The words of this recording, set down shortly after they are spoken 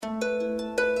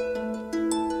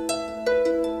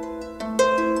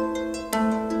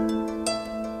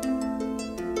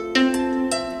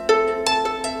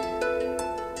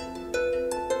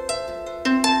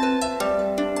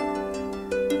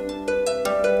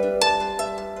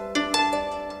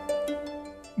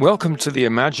Welcome to the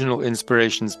Imaginal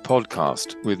Inspirations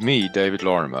podcast with me, David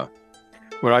Lorimer,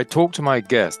 where I talk to my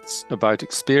guests about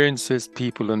experiences,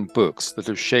 people, and books that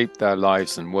have shaped their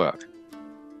lives and work.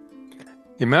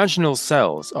 Imaginal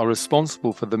cells are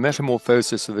responsible for the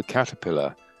metamorphosis of the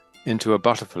caterpillar into a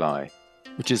butterfly,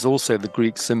 which is also the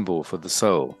Greek symbol for the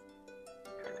soul.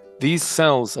 These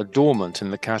cells are dormant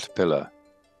in the caterpillar,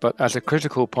 but at a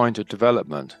critical point of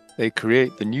development, they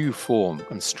create the new form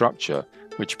and structure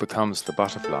which becomes the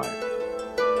butterfly.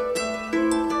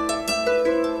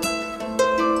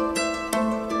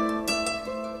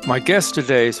 My guest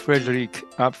today is Frédérique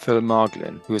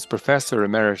Apffel-Marglin, who is Professor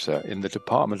Emerita in the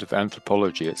Department of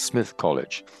Anthropology at Smith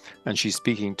College, and she's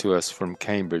speaking to us from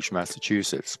Cambridge,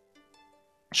 Massachusetts.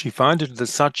 She founded the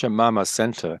Sachamama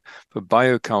Center for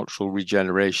Biocultural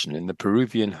Regeneration in the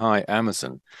Peruvian High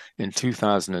Amazon in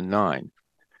 2009,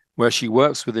 where she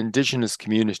works with indigenous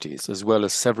communities as well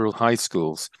as several high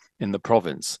schools in the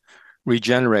province,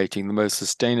 regenerating the most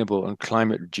sustainable and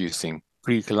climate-reducing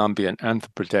pre-Columbian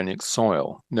anthropogenic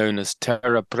soil known as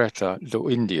Terra Preta do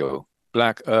Indio,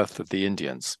 Black Earth of the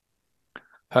Indians.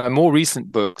 Her more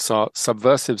recent books are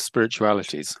Subversive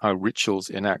Spiritualities, How Rituals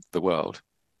Enact the World,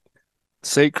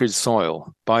 Sacred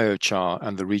Soil, Biochar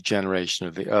and the Regeneration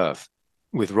of the Earth,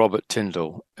 with Robert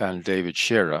Tyndall and David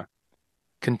Shearer,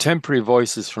 Contemporary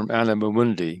Voices from Anna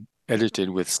Mamundi, edited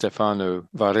with Stefano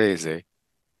Varese,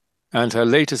 and her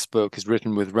latest book is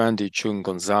written with Randy Chung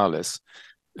Gonzalez,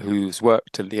 who's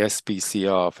worked at the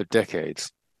SPCR for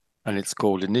decades, and it's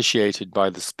called Initiated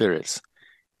by the Spirits,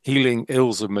 Healing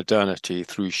Ills of Modernity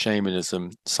Through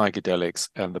Shamanism, Psychedelics,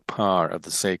 and the Power of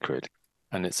the Sacred.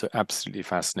 And it's an absolutely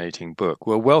fascinating book.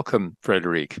 Well, welcome,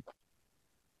 Frédérique.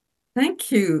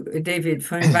 Thank you, David,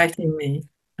 for inviting me.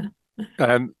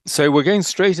 So we're going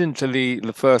straight into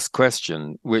the first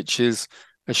question, which is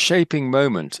a shaping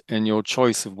moment in your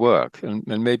choice of work. And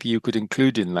maybe you could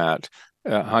include in that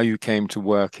how you came to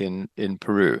work in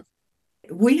Peru.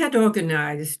 We had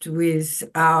organized with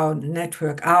our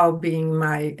network, our being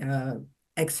my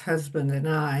ex-husband and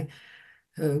I,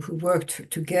 who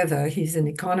worked together, he's an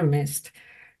economist.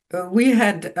 We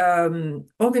had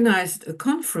organized a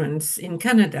conference in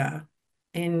Canada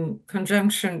in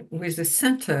conjunction with a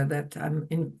center that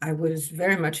I was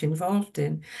very much involved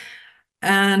in.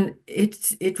 And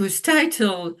it was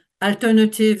titled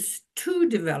Alternatives to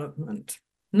Development,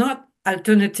 not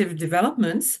alternative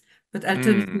developments, but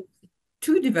alternatives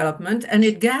to development. And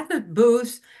it gathered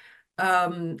both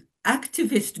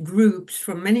activist groups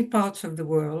from many parts of the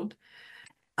world,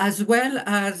 as well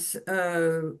as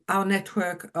our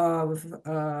network of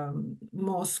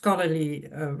more scholarly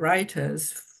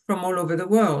writers from all over the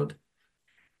world.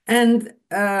 And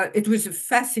it was a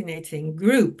fascinating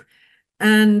group.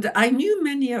 And I knew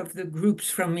many of the groups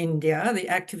from India, the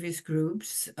activist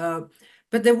groups, but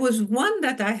there was one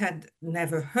that I had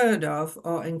never heard of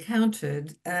or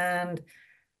encountered. And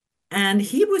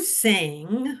he was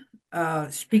saying,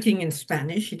 speaking in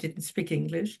Spanish, he didn't speak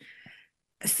English,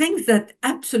 things that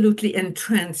absolutely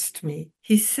entranced me.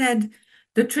 He said,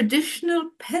 the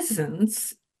traditional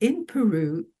peasants in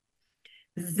Peru,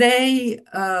 they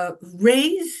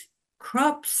raise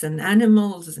crops and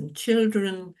animals and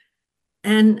children,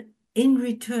 and in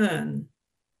return,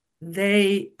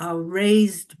 they are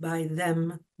raised by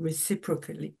them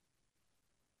reciprocally.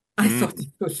 I thought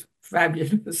it was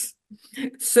fabulous,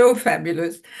 so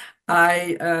fabulous.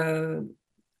 I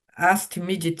asked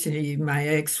immediately my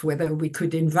ex whether we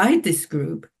could invite this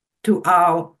group to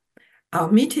our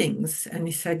meetings. And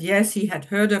he said, yes, he had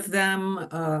heard of them.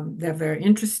 They're very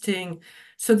interesting.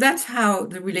 So that's how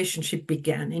the relationship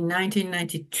began in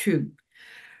 1992.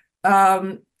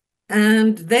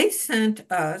 And they sent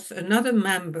us another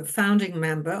member, founding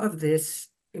member of this.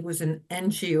 It was an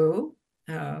NGO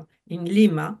in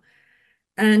Lima.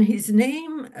 And his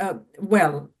name,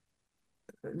 well,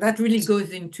 that really goes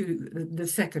into the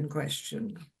second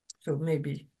question. So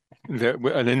maybe.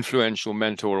 An influential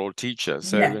mentor or teacher.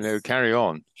 So, Yes. carry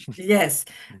on. Yes.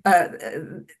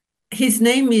 His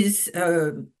name is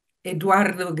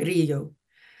Eduardo Grillo.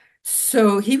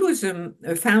 So he was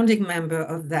a founding member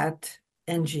of that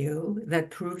NGO, that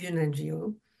Peruvian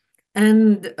NGO.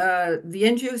 And the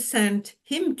NGO sent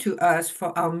him to us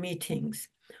for our meetings.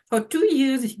 For 2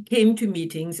 years, he came to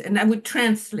meetings, and I would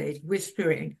translate,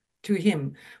 whispering to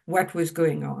him what was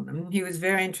going on. I mean, he was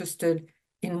very interested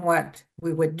in what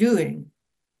we were doing.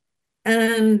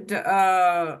 And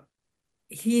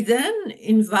he then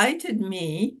invited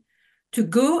me to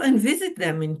go and visit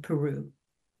them in Peru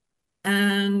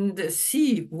and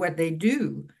see what they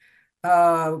do.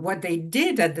 What they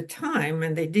did at the time,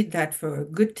 and they did that for a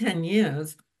good 10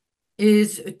 years,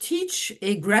 is teach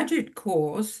a graduate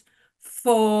course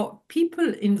for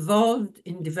people involved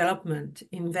in development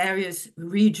in various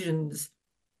regions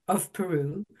of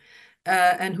Peru,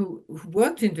 and who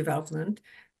worked in development,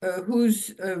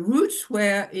 whose roots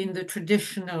were in the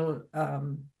traditional,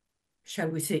 shall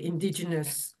we say,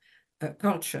 indigenous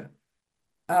culture.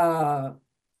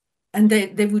 And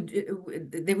they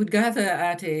would gather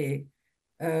at a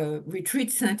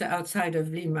retreat center outside of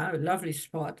Lima, a lovely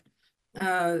spot,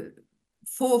 4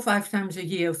 or 5 times a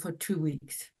year for 2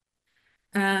 weeks.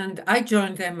 And I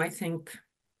joined them, I think,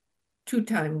 2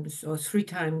 times or 3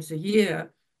 times a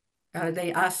year.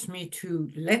 They asked me to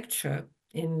lecture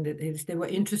they were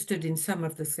interested in some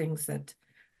of the things that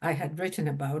I had written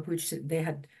about, which they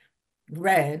had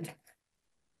read.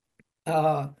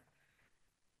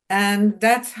 And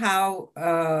that's how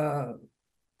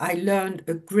I learned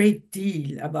a great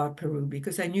deal about Peru,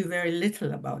 because I knew very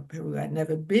little about Peru. I'd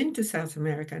never been to South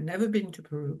America, I'd never been to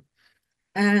Peru.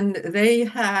 And they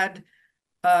had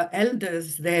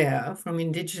elders there from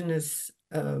indigenous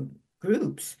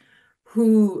groups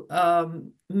who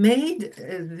made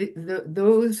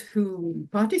those who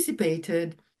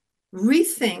participated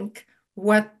rethink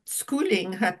what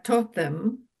schooling had taught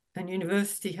them and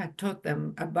university had taught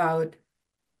them about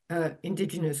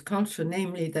indigenous culture,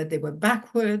 namely that they were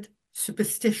backward,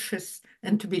 superstitious,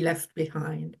 and to be left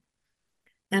behind.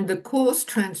 And the course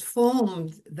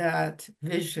transformed that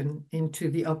vision into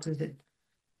the opposite.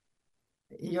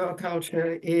 Your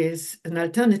culture is an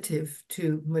alternative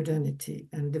to modernity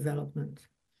and development.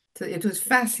 So it was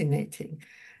fascinating.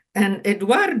 And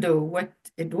what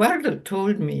Eduardo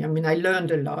told me, I mean, I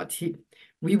learned a lot.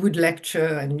 We would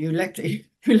lecture, and you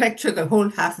lecture the whole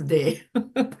half day.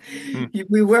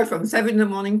 We were from 7 in the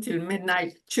morning till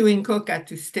midnight chewing coca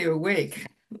to stay awake.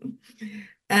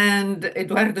 And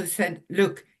Eduardo said,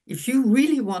 look, if you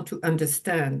really want to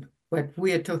understand what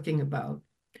we are talking about,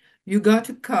 you got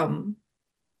to come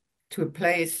to a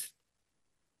place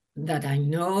that I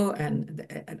know, and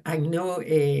I know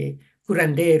a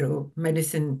curandero,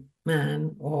 medicine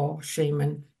man or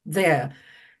shaman there.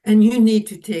 And you need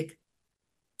to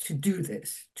do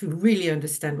this, to really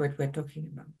understand what we're talking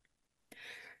about.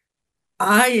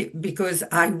 Because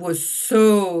I was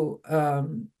so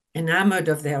enamored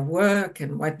of their work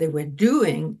and what they were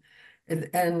doing,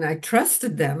 and I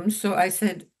trusted them, so I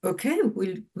said, okay,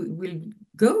 we'll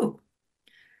go.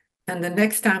 And the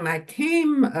next time I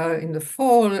came in the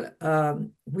fall,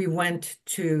 we went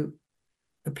to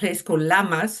a place called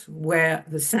Lamas, where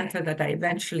the center that I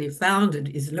eventually founded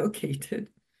is located.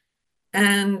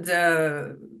 And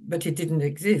but it didn't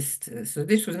exist. So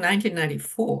this was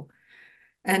 1994.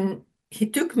 And he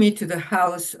took me to the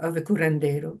house of a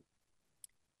curandero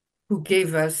who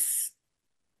gave us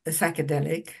a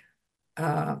psychedelic.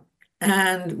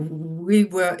 And we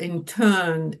were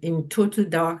interned in total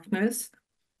darkness.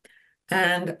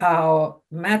 And our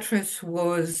mattress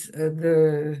was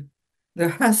the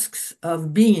husks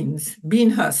of beans,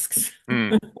 bean husks.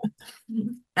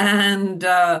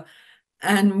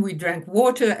 And we drank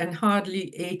water and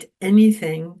hardly ate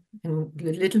anything. And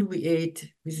the little we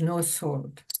ate was no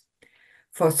salt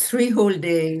for 3 whole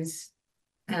days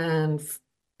and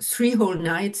 3 whole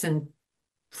nights and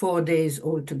 4 days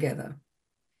altogether.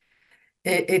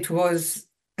 It was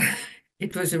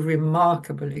a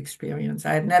remarkable experience.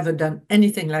 I had never done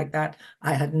anything like that.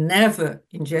 I had never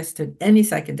ingested any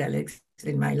psychedelics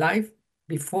in my life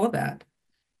before that.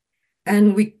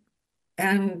 And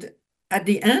at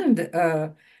the end,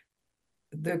 the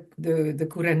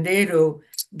curandero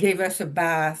gave us a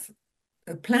bath,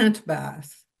 a plant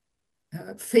bath,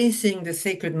 facing the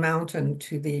sacred mountain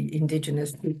to the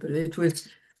indigenous people. It was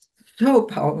so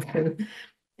powerful.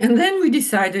 And then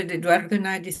Eduardo and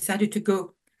I decided to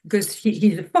go, because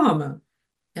he's a farmer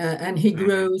and he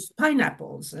grows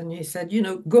pineapples. And he said,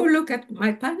 go look at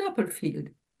my pineapple field.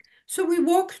 So we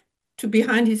walk to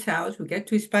behind his house, we get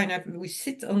to his pineapple, we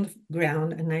sit on the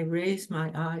ground, and I raise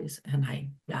my eyes and I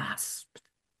gasped.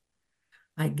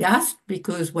 I gasped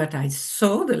because what I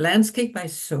saw, the landscape I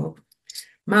saw,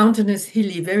 mountainous,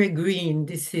 hilly, very green.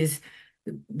 This is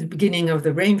the beginning of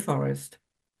the rainforest.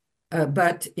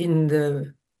 But in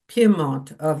the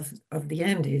Piedmont of the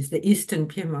Andes, the eastern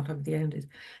Piedmont of the Andes.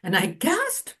 And I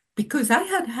gasped because I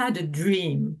had a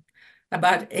dream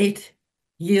about 8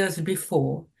 years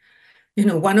before,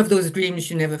 one of those dreams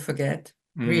you never forget,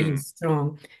 really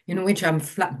strong, in which I'm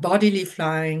bodily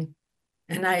flying,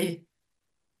 and I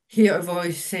hear a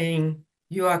voice saying,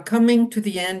 you are coming to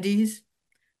the Andes,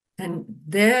 and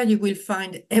there you will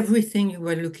find everything you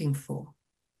were looking for.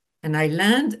 And I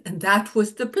land, and that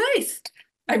was the place.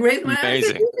 I raised my eyes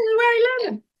and this is where I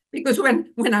landed. Because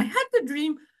when I had the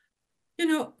dream,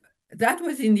 that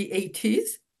was in the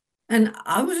 80s. And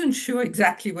I wasn't sure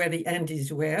exactly where the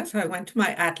Andes were. So I went to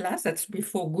my atlas, that's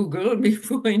before Google,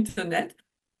 before internet.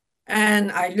 And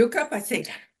I look up, I say,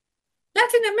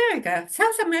 Latin America,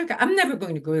 South America, I'm never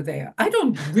going to go there. I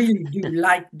don't really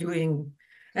like doing,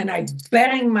 and I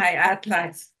bang my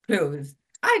atlas closed.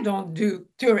 I don't do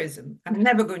tourism. I'm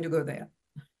never going to go there.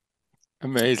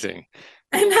 Amazing.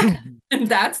 And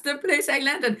that's the place I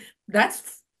landed.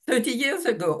 That's 30 years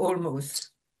ago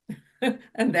almost.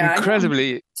 And there I am.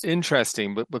 Incredibly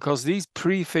interesting, but because these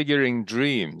prefiguring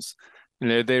dreams,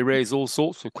 they raise all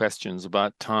sorts of questions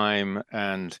about time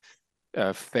and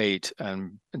fate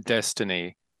and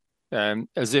destiny,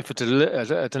 as if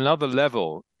at another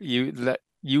level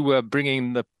you were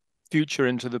bringing the future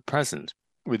into the present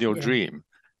with your Yeah, dream,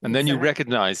 and then you exactly.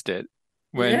 recognized it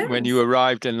when you Yes,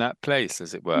 arrived in that place,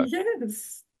 as it were.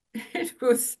 yes. It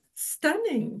was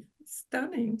stunning,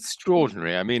 stunning.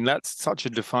 Extraordinary. I mean, that's such a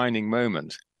defining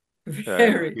moment.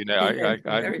 Very, yes,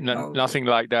 very powerful. Nothing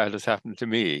like that has happened to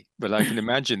me, but I can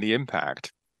imagine the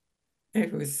impact.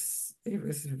 It was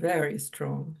very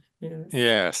strong. Yes.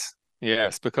 Yes,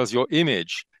 yes, because your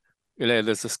image,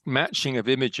 there's this matching of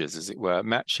images, as it were,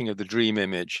 matching of the dream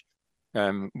image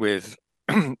with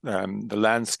the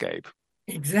landscape,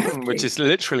 which Exactly. is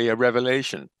literally a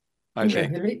revelation, I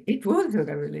think. It was a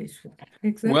revelation.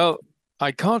 Well, Exactly.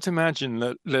 I can't imagine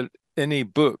that any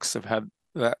books have had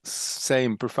that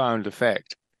same profound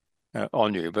effect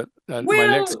on you. But my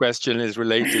next Well, question is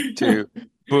related to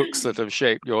books that have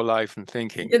shaped your life and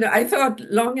thinking. I thought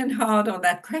long and hard on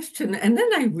that question, and then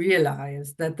I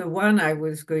realized that the one I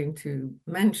was going to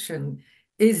mention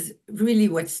is really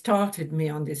what started me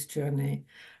on this journey.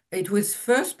 It was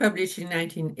first published in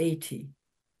 1980,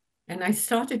 and I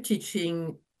started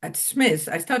teaching at Smith.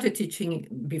 I started teaching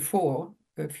before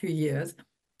a few years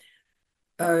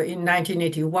in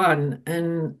 1981,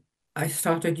 and I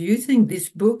started using this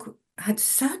book.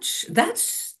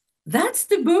 That's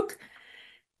the book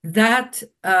that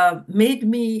made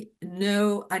me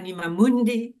know Anima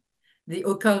Mundi, the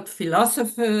occult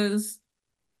philosophers,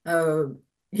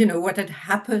 what had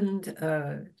happened.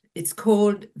 It's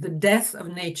called The Death of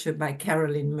Nature by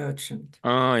Carolyn Merchant.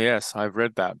 Oh, yes, I've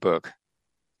read that book.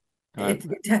 It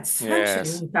had such an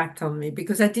Yes. impact on me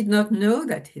because I did not know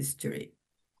that history.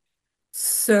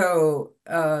 So,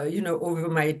 over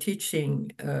my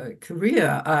teaching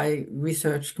career, I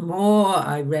researched more,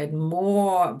 I read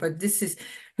more, but this is,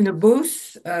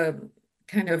 both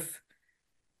kind of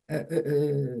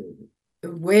a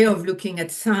way of looking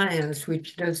at science,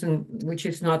 which is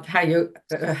not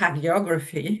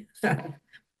hagiography,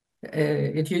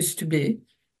 it used to be,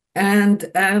 and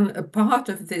a part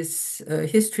of this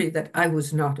history that I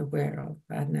was not aware of.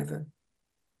 I had never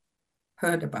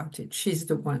heard about it. She's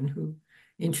the one who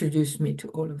introduced me to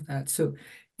all of that. So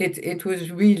it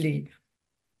was really,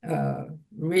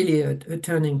 really a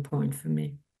turning point for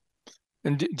me.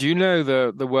 And do you know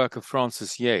the work of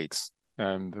Frances Yates?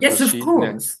 Yes, Because of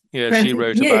course. she Francis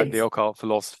wrote about the Yates, occult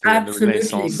philosophy and the absolutely.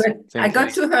 Renaissance But I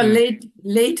got thinking. to her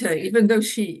later, even though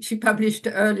she published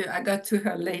earlier. I got to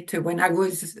her later when I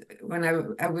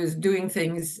was doing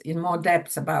things in more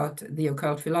depth about the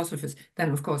occult philosophers.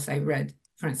 Then, of course, I read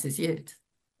Francis Yates.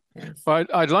 Yes.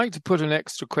 I'd like to put an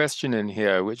extra question in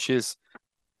here, which is,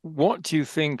 what do you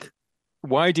think?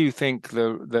 Why do you think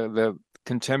the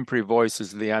contemporary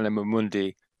voices of the Anima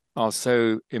Mundi are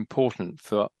so important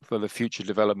for the future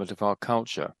development of our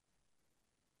culture?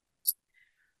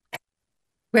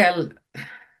 Well,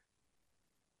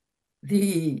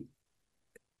 the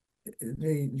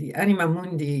the Anima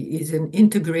Mundi is an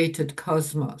integrated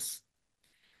cosmos,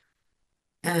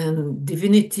 and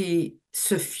divinity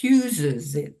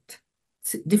suffuses it.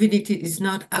 Divinity is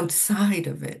not outside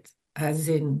of it, as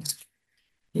in,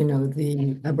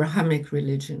 the Abrahamic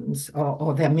religions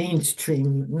or their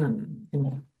mainstream,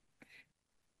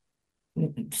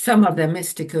 some of their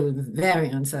mystical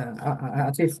variants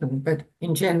are different, but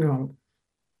in general,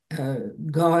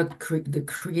 God, the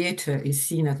creator, is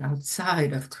seen as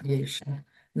outside of creation.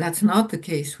 That's not the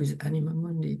case with Anima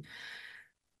Mundi.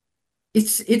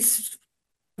 It's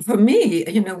for me,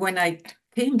 when I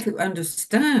came to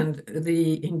understand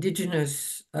the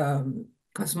indigenous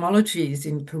cosmologies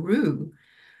in Peru,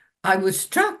 I was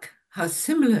struck how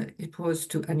similar it was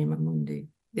to Anima Mundi.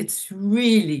 It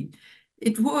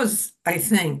was, I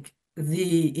think,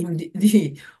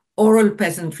 the oral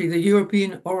peasantry, the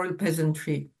European oral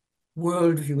peasantry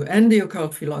worldview and the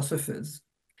occult philosophers.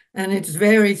 And it's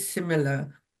very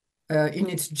similar in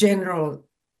its general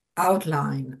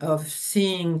outline of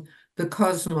seeing the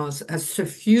cosmos as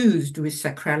suffused with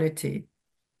sacrality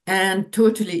and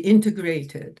totally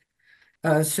integrated.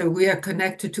 So we are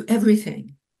connected to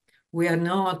everything. We are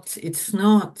not, it's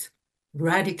not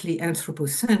radically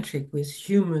anthropocentric with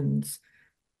humans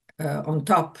on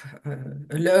top,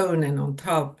 alone and on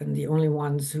top, and the only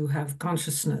ones who have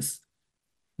consciousness.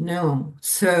 No.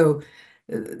 So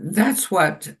that's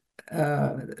what,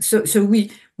 so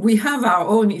we have our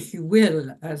own, if you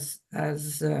will, as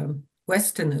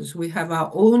Westerners, we have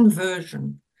our own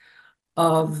version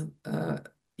of an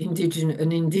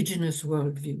indigenous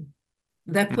worldview.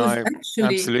 That was No,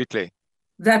 actually absolutely.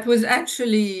 that was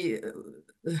actually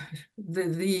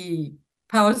the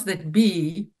powers that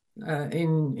be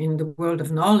in the world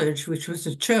of knowledge, which was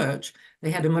the church.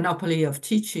 They had a monopoly of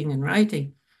teaching and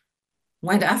writing,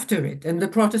 went after it, and the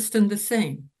Protestant the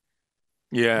same.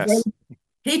 They Yes.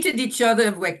 hated each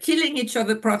other, were killing each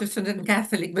other, Protestant and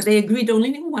Catholic, but they agreed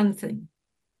only in one thing: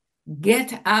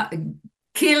 get out,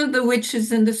 kill the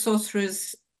witches and the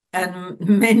sorcerers and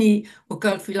many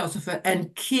occult philosophers,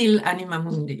 and kill Anima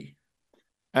Mundi.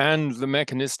 And the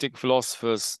mechanistic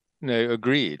philosophers,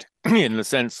 agreed in the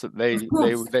sense that Of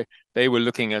course, they were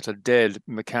looking at a dead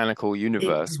mechanical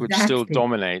universe which still exactly.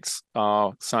 dominates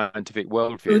our scientific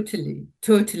worldview. Totally,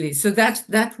 totally. So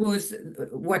that was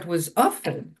what was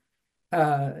offered.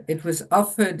 It was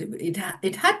offered.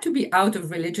 It had to be out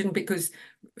of religion because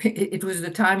it was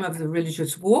the time of the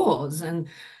religious wars and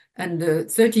the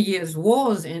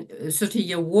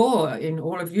 30-year war in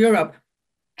all of Europe.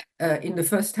 In the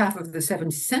first half of the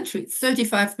 17th century,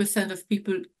 35% of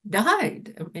people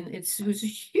died. I mean, it was a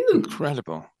huge,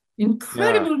 Incredible. Yeah.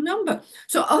 incredible number.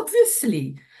 So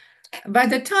obviously, by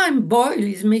the time Boyle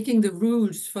is making the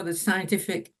rules for the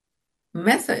scientific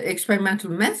method, experimental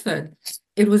method,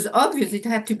 it was obvious it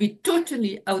had to be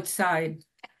totally outside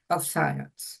of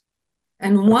science.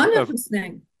 And Of, one of of, the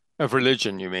things of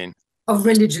religion, you mean? of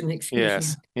religion, excuse me,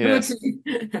 Yes. Yes.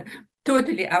 totally,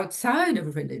 totally outside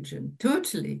of religion,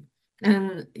 totally.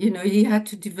 And he had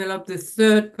to develop the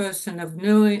third person of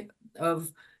knowing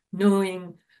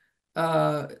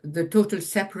the total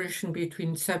separation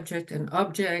between subject and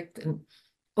object, and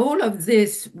all of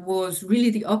this was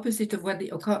really the opposite of what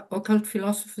the occult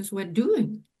philosophers were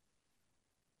doing.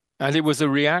 And it was a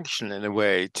reaction in a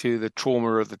way to the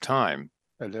trauma of the time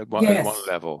at one Yes,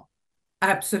 level.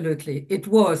 absolutely, it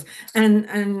was.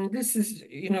 And this is,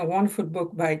 a wonderful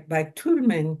book by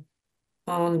Toulmin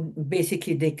on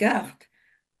basically Descartes,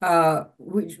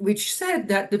 which said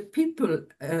that the people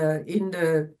in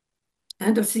the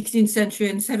end of 16th century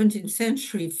and 17th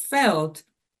century felt,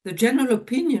 the general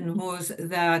opinion was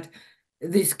that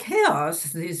this chaos,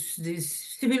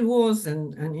 these civil wars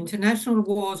and international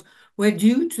wars were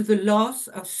due to the loss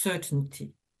of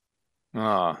certainty.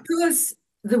 Ah, Because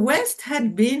the West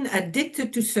had been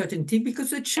addicted to certainty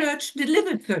because the church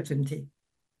delivered certainty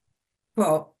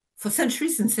for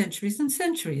centuries and centuries and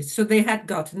centuries. So they had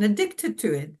gotten addicted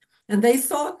to it. And they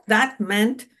thought that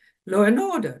meant law and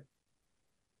order.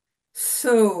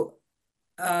 So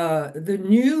the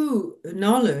new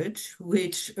knowledge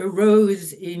which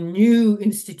arose in new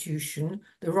institutions,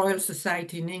 the Royal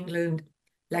Society in England,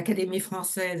 l'Académie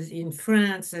Française in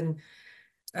France, and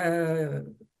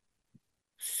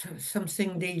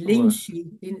something dei Linci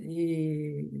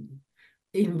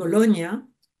in Bologna,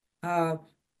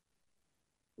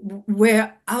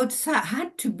 were outside,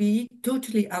 had to be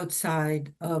totally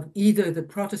outside of either the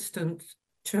Protestant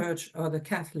church or the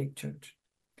Catholic church.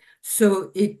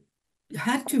 So it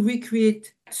had to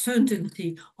recreate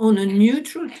certainty on a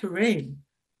neutral terrain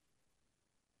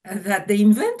that they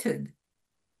invented.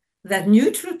 That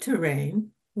neutral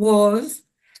terrain was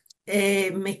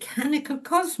a mechanical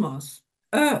cosmos,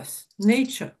 Earth,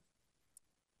 nature,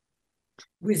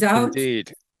 without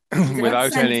indeed. without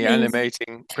Without any sentience.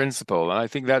 animating principle. And I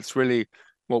think that's really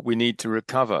what we need to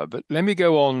recover. But let me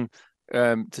go on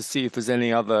to see if there's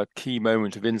any other key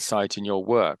moment of insight in your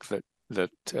work that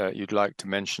you'd like to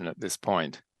mention at this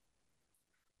point.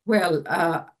 Well,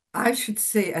 I should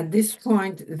say at this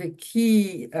point, the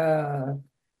key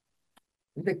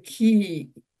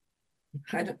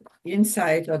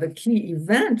insight or the key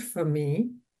event for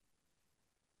me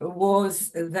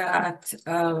was that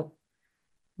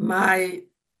my,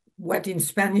 what in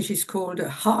Spanish is called a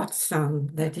heart son,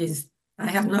 that is, I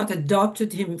have not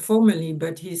adopted him formally,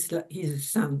 but he's a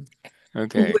son, who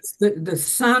Okay. was the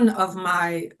son of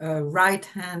my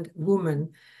right-hand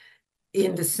woman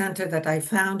in the center that I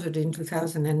founded in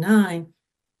 2009.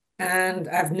 And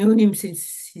I've known him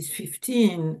since he's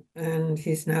 15 and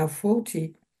he's now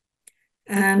 40.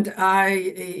 And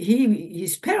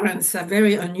his parents are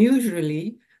very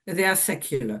unusually, they are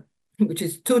secular, which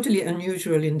is totally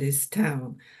unusual in this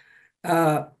town.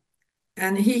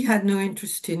 And he had no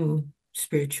interest in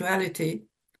spirituality.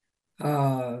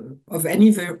 of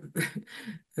any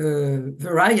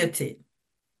variety.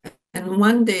 And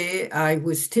one day I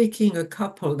was taking a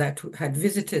couple that had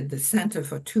visited the center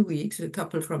for 2 weeks, a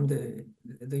couple from the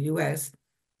US,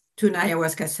 to an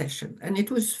ayahuasca session. And it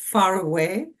was far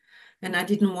away, and I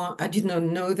did not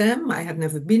know them. I had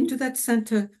never been to that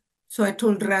center. So I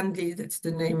told Randy, that's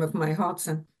the name of my heart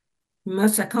son, you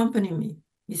must accompany me.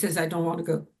 He says, I don't want to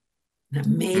go. And I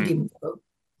made him go.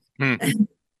 And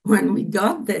when we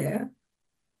got there,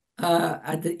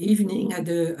 at the evening, at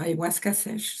the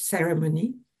ayahuasca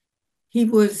ceremony, he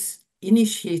was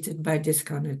initiated by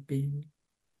discarnate being.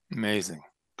 Amazing.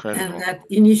 Incredible. And that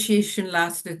initiation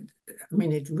lasted, I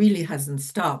mean, it really hasn't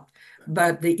stopped,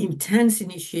 but the intense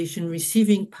initiation,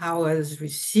 receiving powers,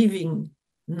 receiving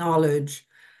knowledge,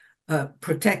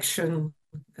 protection,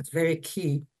 that's very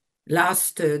key,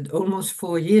 lasted almost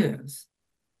 4 years.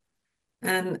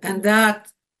 And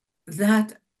that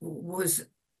was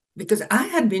because I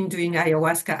had been doing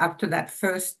ayahuasca after that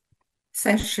first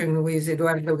session with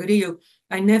Eduardo Grillo.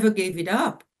 I never gave it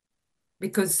up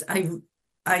because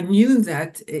I knew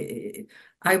that it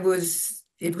was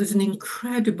an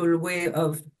incredible way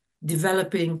of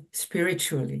developing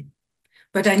spiritually.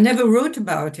 But I never wrote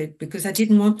about it because I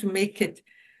didn't want to make it,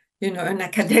 an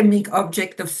academic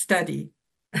object of study.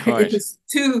 Right. It was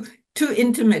too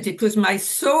intimate. It was my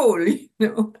soul,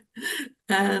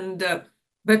 And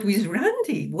but with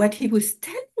Randy, what he was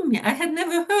telling me, I had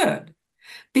never heard,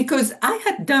 because I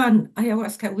had done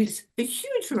ayahuasca with a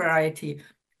huge variety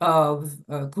of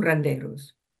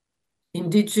curanderos,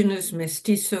 indigenous,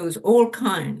 mestizos, all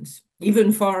kinds,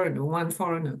 even one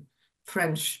foreigner,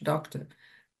 French doctor.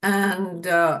 And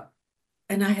I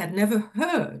had never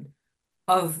heard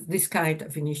of this kind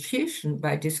of initiation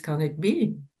by discarnate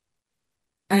being.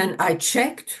 And I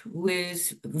checked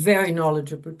with very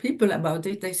knowledgeable people about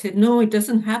it. They said, no, it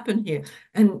doesn't happen here.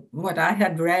 And what I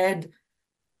had read,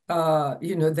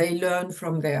 they learn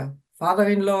from their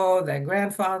father-in-law, their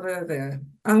grandfather, their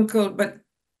uncle, but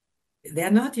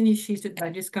they're not initiated by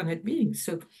discarnate beings.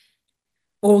 So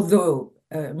although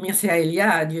Mircea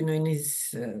Eliade, in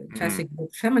his classic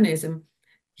book, Shamanism,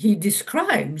 he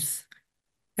describes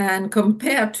and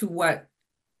compared to what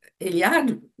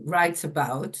Eliade writes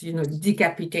about,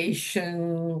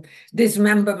 decapitation,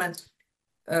 dismemberment.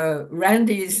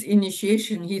 Randy's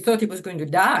initiation, he thought he was going to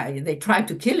die. They tried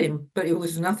to kill him, but it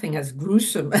was nothing as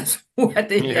gruesome as what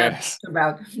Eliade talked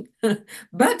about.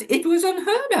 But it was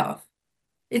unheard of.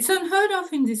 It's unheard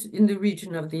of in the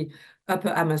region of the Upper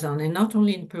Amazon, and not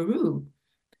only in Peru,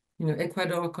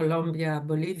 Ecuador, Colombia,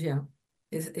 Bolivia.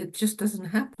 It just doesn't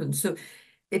happen. So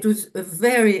it was a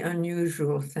very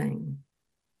unusual thing.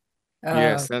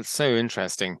 Yes, that's so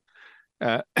interesting.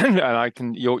 And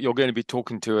you're going to be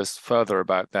talking to us further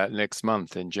about that next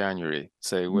month in January.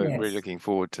 So we're really looking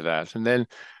forward to that. And then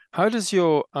how does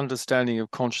your understanding of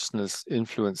consciousness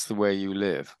influence the way you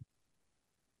live?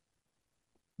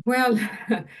 Well,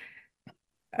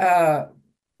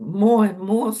 more and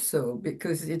more so,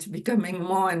 because it's becoming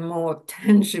more and more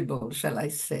tangible, shall I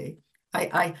say.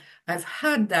 I've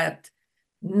had that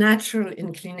natural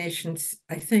inclinations,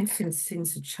 I think,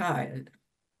 since a child.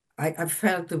 I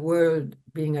felt the world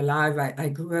being alive. I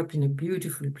grew up in a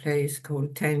beautiful place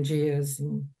called Tangiers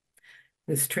in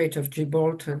the Strait of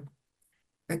Gibraltar,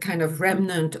 a kind of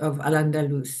remnant of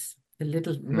Al-Andalus, a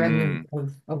little remnant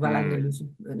of Al-Andalus,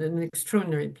 an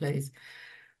extraordinary place.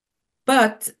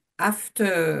 But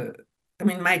after,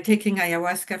 my taking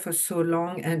ayahuasca for so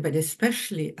long, but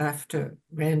especially after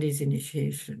Randy's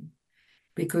initiation,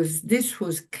 because this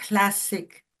was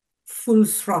classic full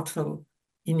throttle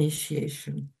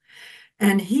initiation.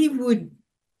 And he would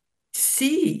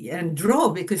see and draw,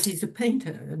 because he's a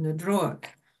painter and a drawer.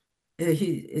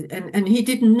 He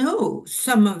didn't know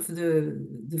some of the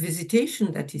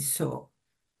visitation that he saw.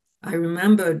 I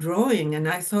remember drawing, and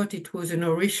I thought it was an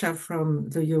Orisha from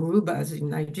the Yorubas in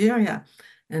Nigeria.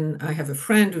 And I have a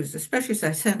friend who's a specialist.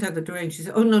 I sent her the drawing. She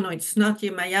said, oh, no, it's not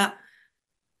Yemaya.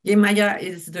 Yemaya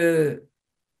is the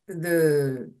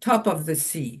top of the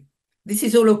sea. This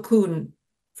is Olokun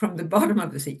from the bottom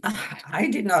of the sea. I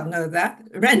did not know that.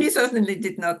 Randy certainly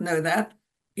did not know that.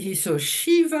 He saw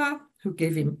Shiva, who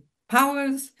gave him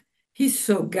powers. He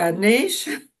saw Ganesh.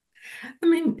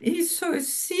 He saw a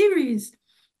series.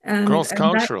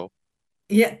 Cross-cultural.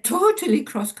 Yeah, totally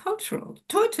cross-cultural,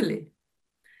 totally.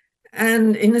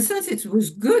 And in a sense, it was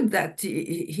good that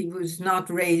he was not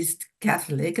raised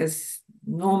Catholic, as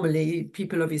normally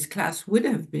people of his class would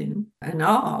have been and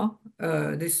are.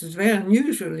 This is very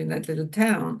unusual in that little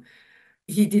town.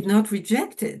 He did not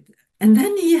reject it. And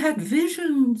then he had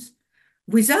visions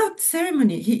without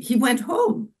ceremony. He went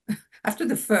home after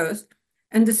the first,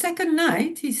 And the second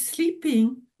night, he's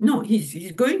sleeping. No,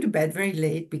 he's going to bed very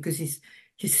late because he's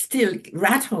still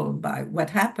rattled by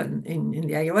what happened in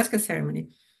the ayahuasca ceremony.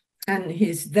 And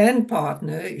his then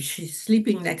partner, she's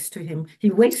sleeping next to him.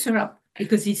 He wakes her up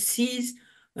because he sees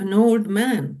an old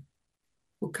man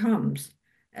who comes,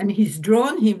 and he's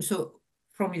drawn him. So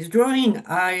from his drawing,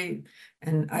 I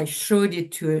showed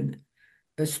it to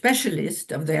a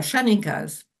specialist of the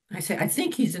Ashaninkas. I said, I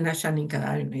think he's an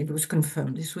Ashaninka. It was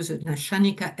confirmed. This was an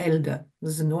Ashaninka elder. It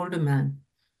was an older man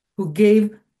who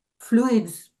gave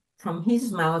fluids from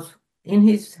his mouth in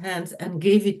his hands and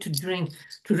gave it to drink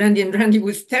to Randy. And Randy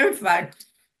was terrified.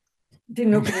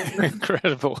 Didn't open his mouth.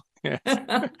 Incredible. Yes.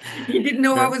 He didn't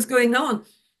know what was going on.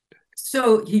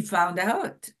 So he found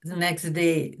out the next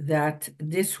day that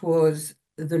this was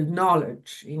the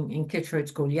knowledge, in Quechua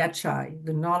it's called yachai,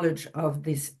 the knowledge of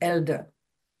this elder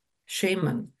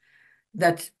shaman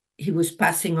that he was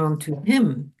passing on to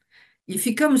him. If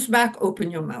he comes back, open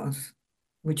your mouth,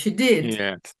 which he did.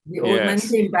 Yes. The old man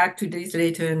Yes. came back 2 days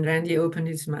later, and Randy opened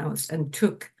his mouth and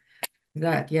took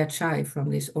that yachai from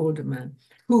this older man,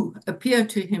 who appeared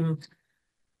to him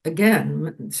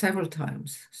again several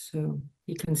times. So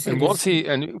he And considers.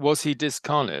 was he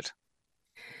discarnate,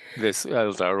 this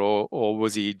elder, or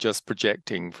was he just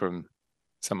projecting from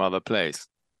some other place?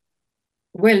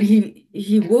 Well, he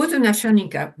was an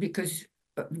Ashaninka because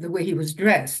of the way he was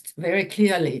dressed very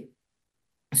clearly.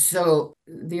 So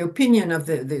the opinion of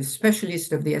the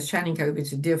specialist of the Ashaninka, who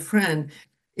is a dear friend,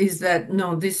 is that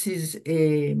no, this is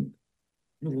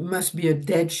must be a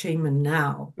dead shaman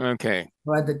now. Okay.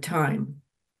 Or at the time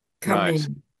Right.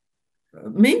 coming.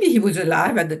 Maybe he was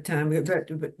alive at the time,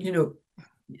 but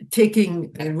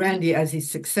taking Randy as his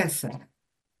successor.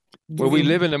 Well, we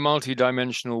live in a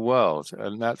multi-dimensional world,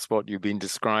 and that's what you've been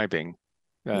describing,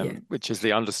 Yeah. which is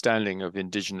the understanding of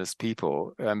indigenous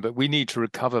people. But we need to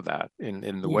recover that in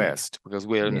the Yeah. West, because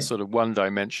we're in a Yeah. sort of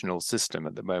one-dimensional system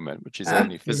at the moment, which is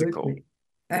only physical.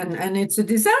 Absolutely. And it's a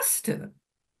disaster.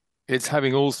 It's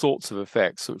having all sorts of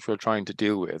effects which we're trying to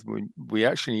deal with. We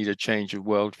actually need a change of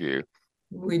worldview.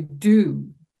 We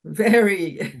do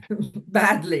very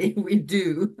badly. We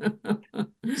do.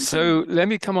 So let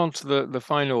me come on to the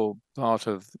final part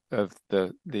of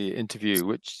the interview,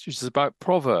 which is about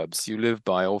proverbs you live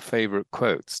by or favorite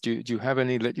quotes. Do you have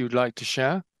any that you'd like to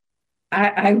share?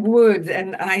 I would,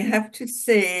 and I have to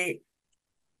say,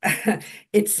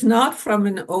 it's not from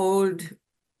an old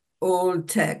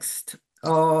text,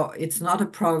 or it's not a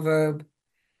proverb.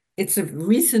 It's a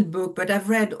recent book, but I've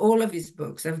read all of his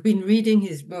books. I've been reading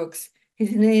his books.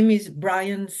 His name is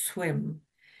Brian Swim.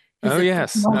 He's Oh, a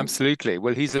yes, absolutely.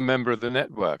 Well, he's a member of the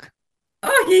network.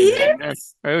 Oh, he No.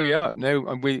 is? Oh, yeah. No,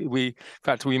 and in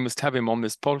fact, we must have him on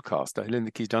this podcast. I don't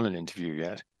think he's done an interview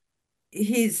yet.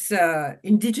 He's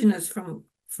indigenous from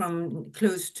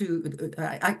close to,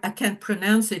 I can't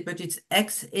pronounce it, but it's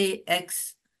XAXL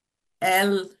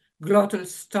glottal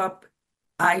stop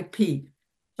IP.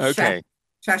 Okay.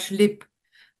 Shashlip,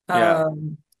 Yeah.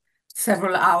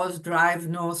 several hours drive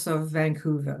north of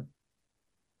Vancouver.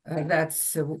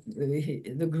 That's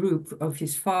the group of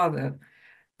his father.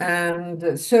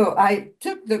 And so I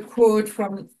took the quote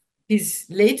from his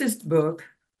latest book,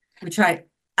 which I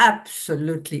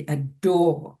absolutely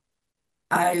adore.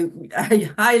 I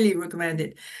highly recommend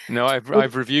it. No, I've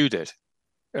reviewed it.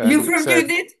 You've So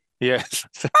reviewed it? yes.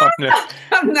 So I know.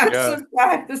 I'm not Yeah.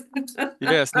 surprised.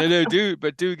 Yes. No,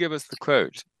 do give us the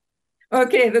quote.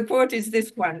 Okay, the quote is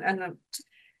this one, and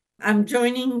I'm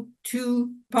joining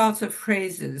two parts of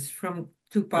phrases from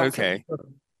two parts of the Okay. book.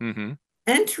 Mm-hmm.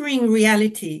 Entering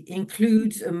reality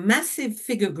includes a massive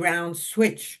figure ground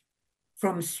switch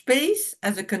from space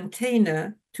as a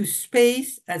container to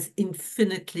space as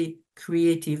infinitely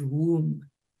creative womb.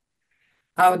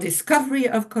 Our discovery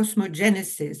of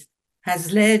cosmogenesis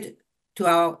has led to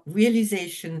our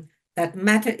realization that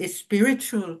matter is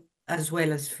spiritual as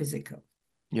well as physical.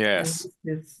 Yes.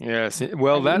 Yes. I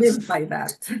Well, live by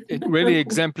that. it really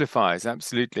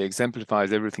absolutely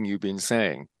exemplifies everything you've been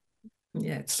saying.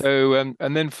 Yes. So, and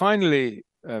then finally,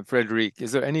 Frédérique,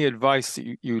 is there any advice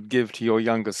that you would give to your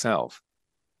younger self?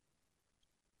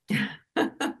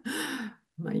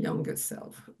 My younger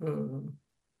self.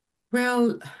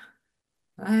 Well,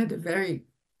 I had a very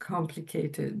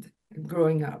complicated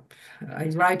growing up. I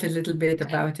write a little bit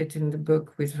about it in the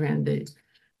book with Randy.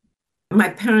 My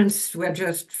parents were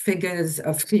just figures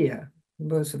of fear,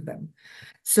 both of them.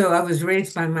 So I was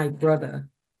raised by my brother.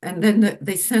 And then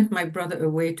they sent my brother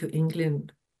away to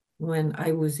England when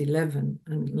I was 11.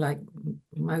 And like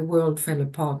my world fell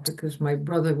apart because my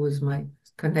brother was my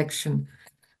connection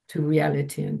to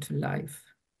reality and to life.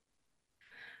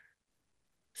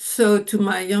 So to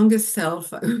my younger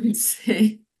self, I would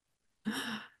say,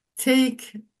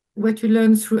 take what you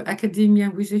learn through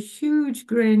academia with a huge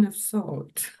grain of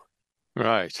salt.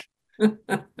 Right.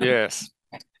 Yes.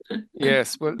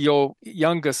 Yes. Well, your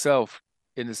younger self,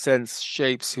 in a sense,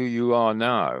 shapes who you are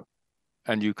now.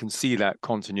 And you can see that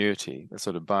continuity, the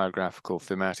sort of biographical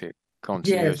thematic Yes,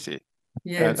 continuity.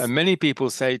 yes, And many people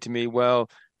say to me, well,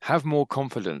 have more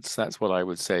confidence. That's what I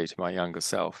would say to my younger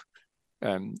self,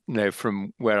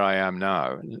 from where I am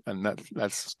now. And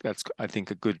that's I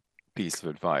think, a good piece of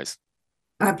advice.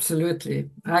 absolutely.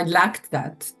 I lacked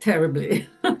that terribly.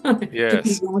 It took me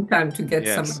Yes, a long time to get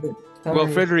some yes. of it. Well,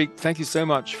 Sorry. Frédérique, thank you so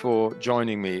much for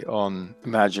joining me on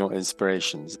Imaginal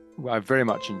Inspirations. I very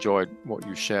much enjoyed what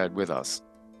you shared with us.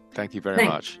 Thank you very Thank,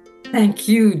 much. thank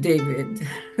you, David.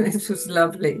 This was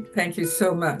lovely. Thank you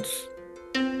so much.